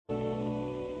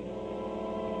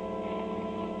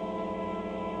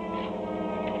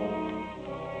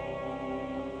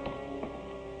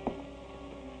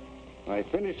I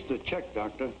finished the check,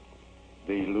 Doctor.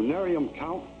 The lunarium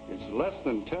count is less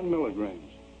than 10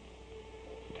 milligrams.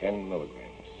 10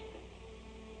 milligrams.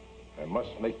 I must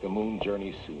make the moon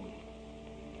journey soon.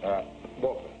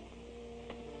 Walter,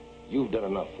 you've done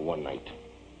enough for one night.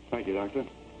 Thank you, Doctor.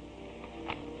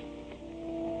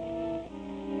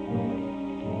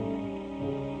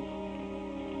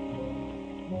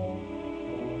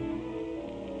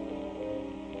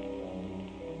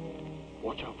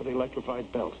 Watch out for the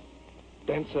electrified belt.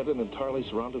 Dan set it entirely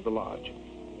surrounded the lodge.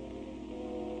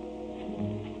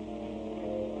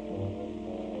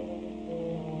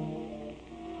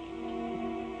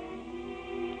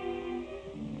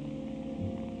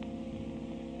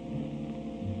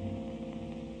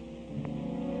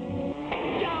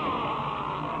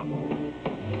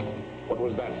 What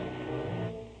was that?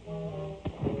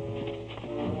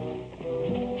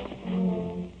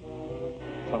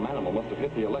 Some animal must have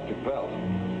hit the electric belt.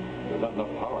 There's not enough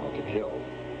power to kill.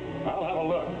 I'll have a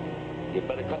look. You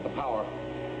better cut the power.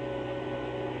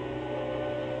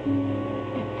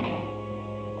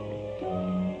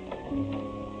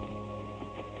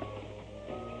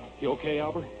 You okay,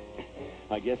 Albert?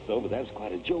 I guess so, but that was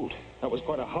quite a jolt. That was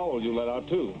quite a howl you let out,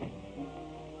 too.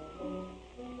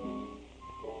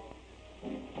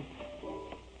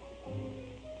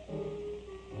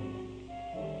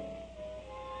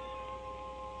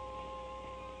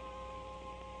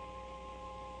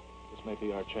 This may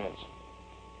be our chance.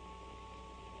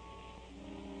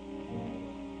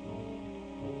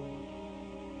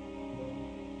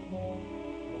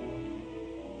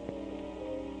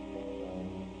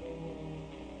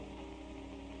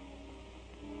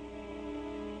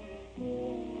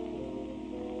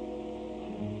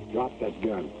 Drop that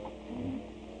gun.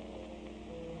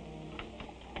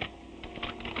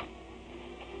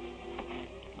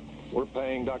 We're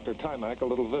paying Dr. Timack a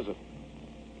little visit.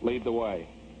 Lead the way.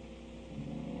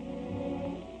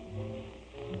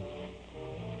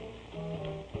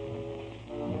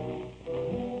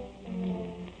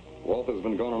 Walter's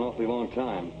been gone an awfully long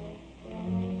time.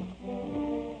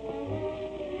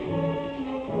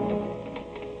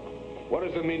 What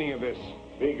is the meaning of this?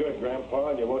 Be good,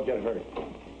 Grandpa, and you won't get hurt.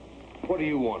 What do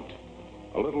you want?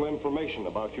 A little information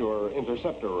about your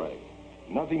interceptor ray.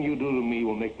 Nothing you do to me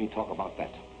will make me talk about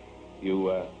that.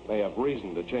 You may have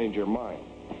reason to change your mind.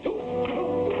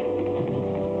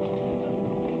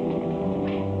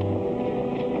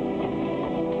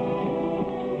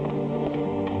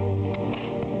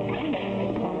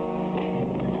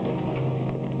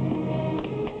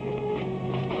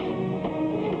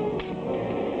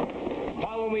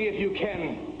 Follow me if you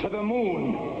can to the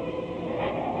moon.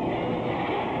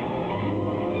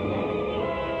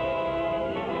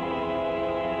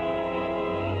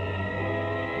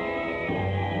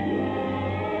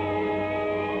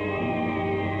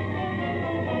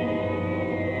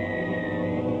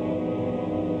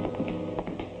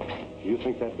 You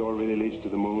think that door really leads to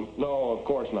the moon? No, of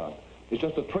course not. It's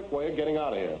just a trick way of getting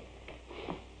out of here.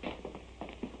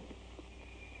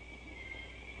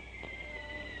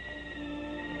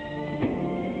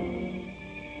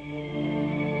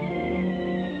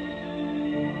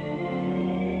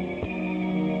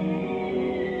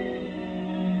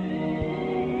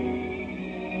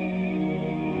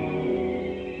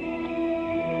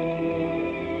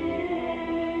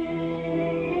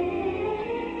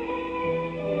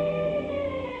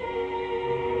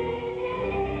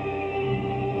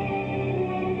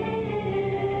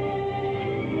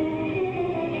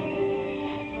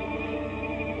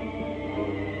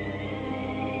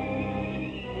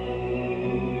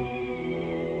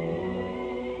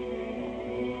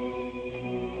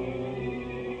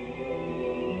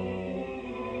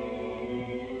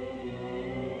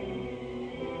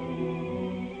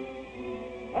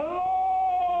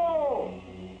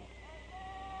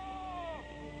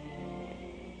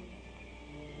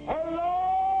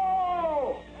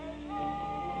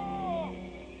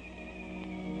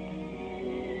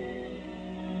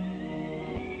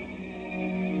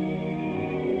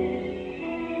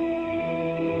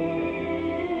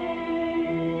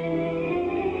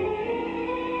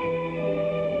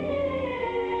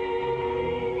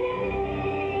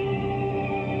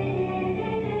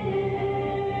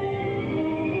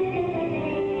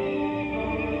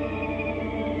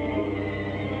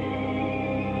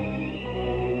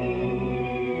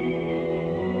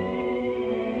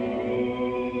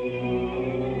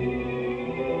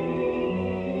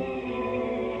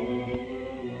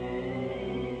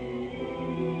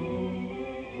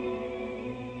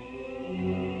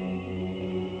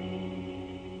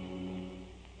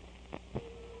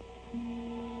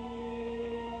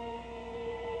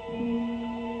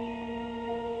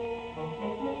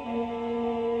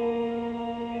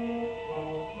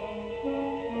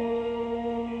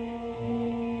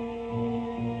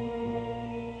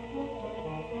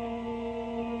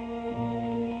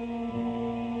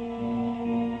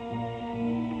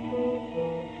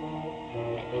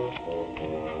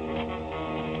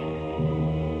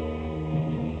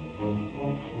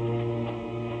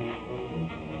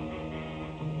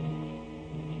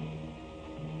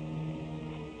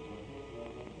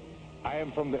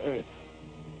 am from the Earth.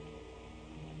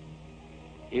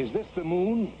 Is this the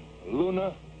moon,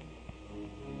 Luna?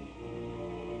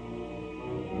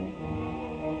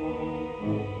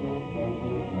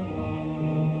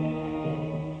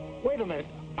 Wait a minute.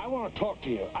 I want to talk to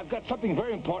you. I've got something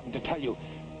very important to tell you.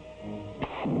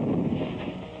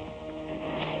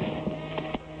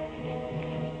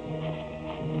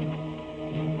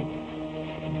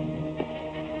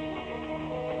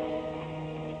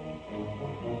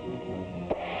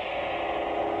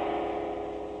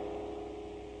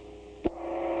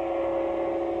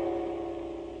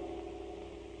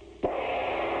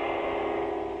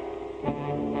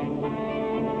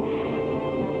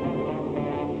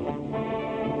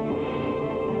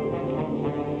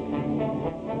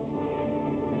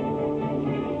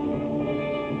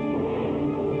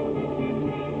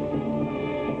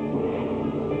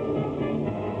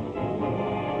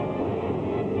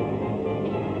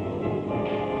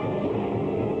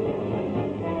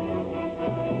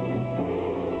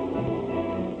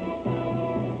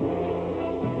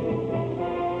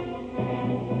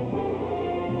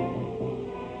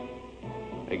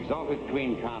 Exalted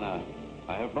Queen Kana,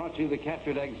 I have brought you the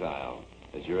captured exile,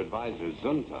 as your advisor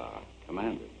Zuntar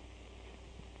commanded.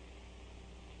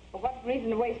 For what reason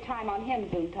to waste time on him,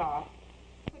 Zuntar?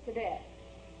 Put to death,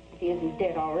 if he isn't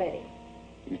dead already.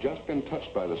 He's just been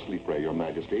touched by the sleep ray, Your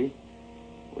Majesty.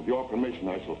 With your permission,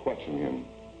 I shall question him.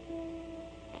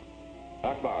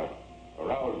 Akbar,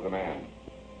 arouse the man.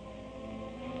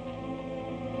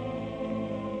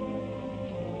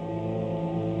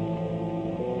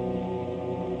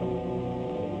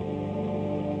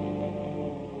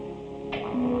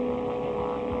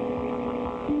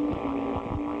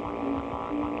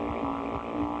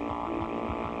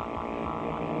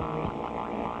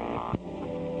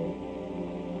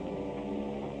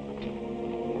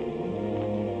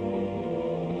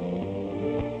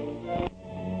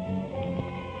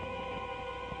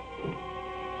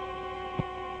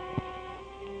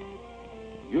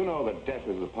 You know that death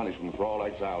is the punishment for all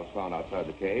exiles found outside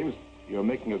the caves. You're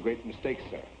making a great mistake,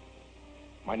 sir.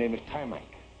 My name is Timac.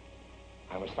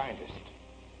 I'm a scientist.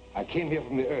 I came here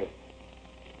from the Earth.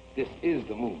 This is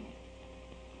the moon.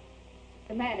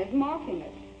 The man is mocking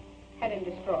us. Had him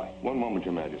destroyed. One moment,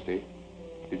 Your Majesty.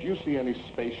 Did you see any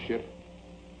spaceship?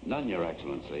 None, Your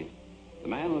Excellency. The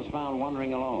man was found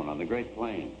wandering alone on the Great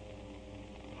Plain.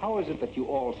 How is it that you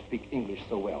all speak English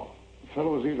so well? The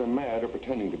fellow is either mad or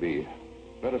pretending to be.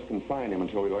 Let us confine him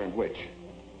until we learn which.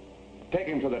 Take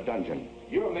him to the dungeon.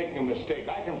 You're making a mistake.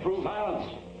 I can prove...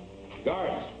 Silence!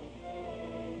 Guards!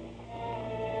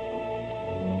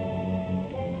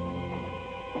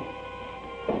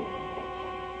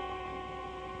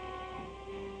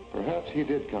 Perhaps he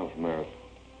did come from Earth,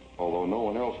 although no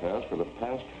one else has for the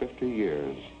past 50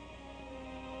 years.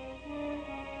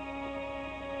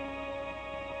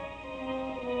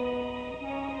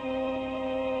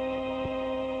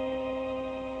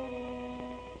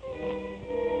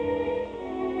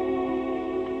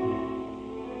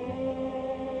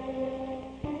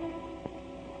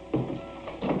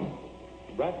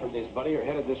 Bradford and his buddy are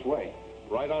headed this way.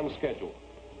 Right on schedule.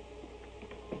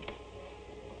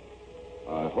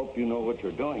 I hope you know what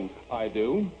you're doing. I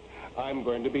do. I'm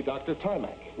going to be Dr.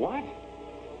 Timac. What?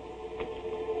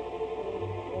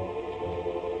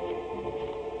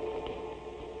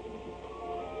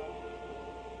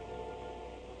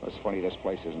 It's funny this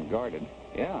place isn't guarded.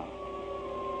 Yeah.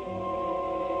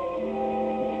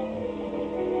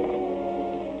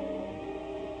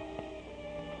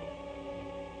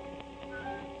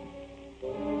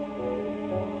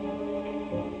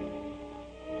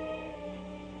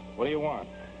 What do you want?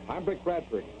 I'm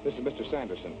Bradford. This is Mr.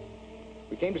 Sanderson.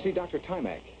 We came to see Dr.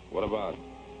 Timac. What about?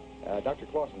 Dr.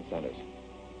 Clausen sent us.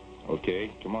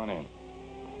 Okay, come on in.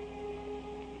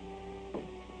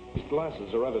 These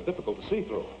glasses are rather difficult to see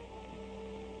through.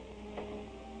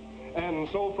 And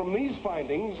so from these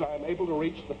findings, I'm able to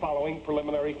reach the following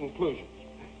preliminary conclusions.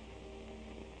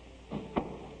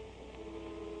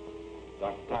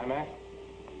 Dr. Timac,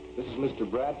 this is Mr.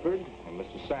 Bradford and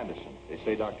Mr. Sanderson. They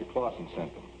say Dr. Clausen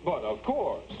sent them. But of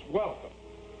course, welcome.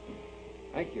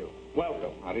 Thank you.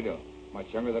 Welcome. How do you do? Much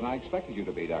younger than I expected you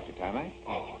to be, Dr. Timac.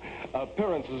 Oh,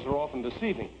 appearances are often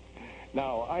deceiving.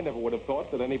 Now, I never would have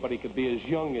thought that anybody could be as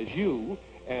young as you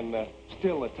and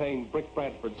still attain Brick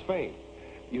Bradford's fame.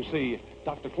 You see,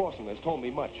 Dr. Clausen has told me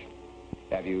much.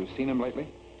 Have you seen him lately?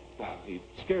 He'd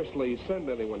scarcely send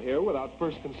anyone here without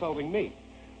first consulting me,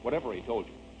 whatever he told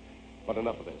you. But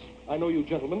enough of this. I know you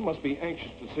gentlemen must be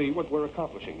anxious to see what we're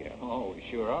accomplishing here. Oh, we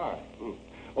sure are.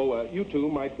 Oh, you two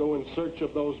might go in search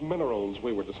of those minerals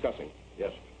we were discussing.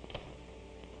 Yes.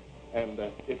 And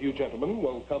if you gentlemen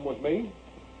will come with me.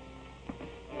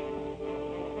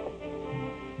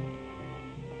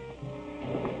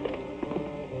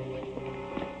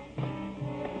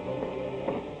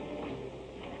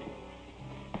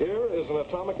 Here is an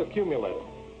atomic accumulator,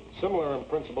 similar in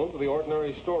principle to the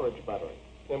ordinary storage battery,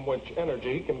 in which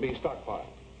energy can be stockpiled.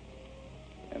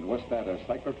 And what's that, a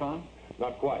cyclotron?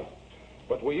 Not quite,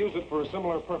 but we use it for a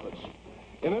similar purpose.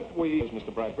 In it, we use,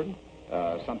 Mr. Bradford.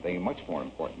 Something much more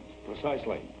important.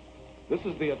 Precisely. This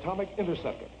is the atomic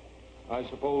interceptor. I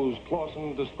suppose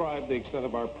Clausen described the extent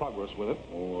of our progress with it.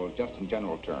 Or just in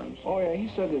general terms. Oh, yeah, he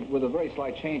said that with a very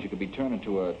slight change, it could be turned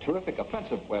into a terrific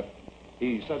offensive weapon.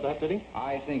 He said that, did he?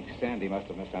 I think Sandy must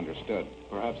have misunderstood.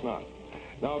 Perhaps not.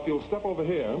 Now, if you'll step over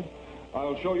here,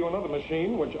 I'll show you another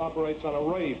machine which operates on a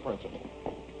ray principle.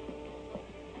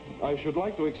 I should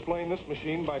like to explain this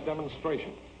machine by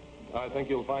demonstration. I think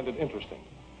you'll find it interesting.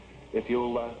 If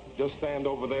you'll just stand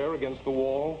over there against the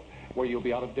wall where you'll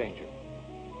be out of danger.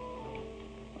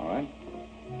 All right.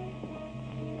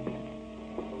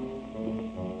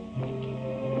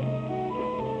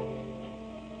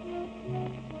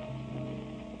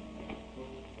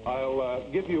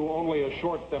 I'll give you only a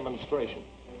short demonstration.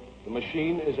 The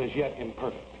machine is as yet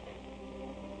imperfect.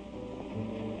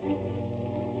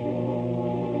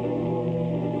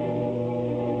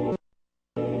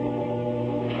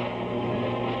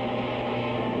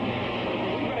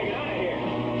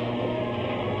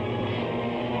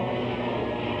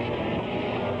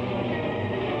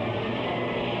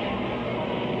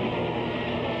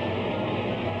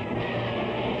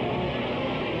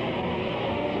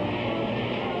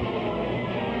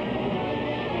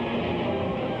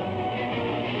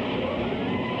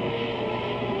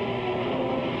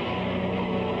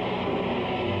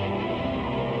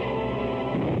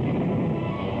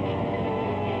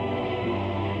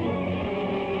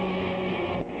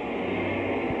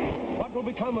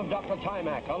 Become of Dr.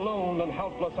 Timac, alone and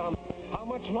helpless on... How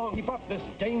much longer keep up this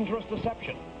dangerous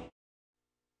deception?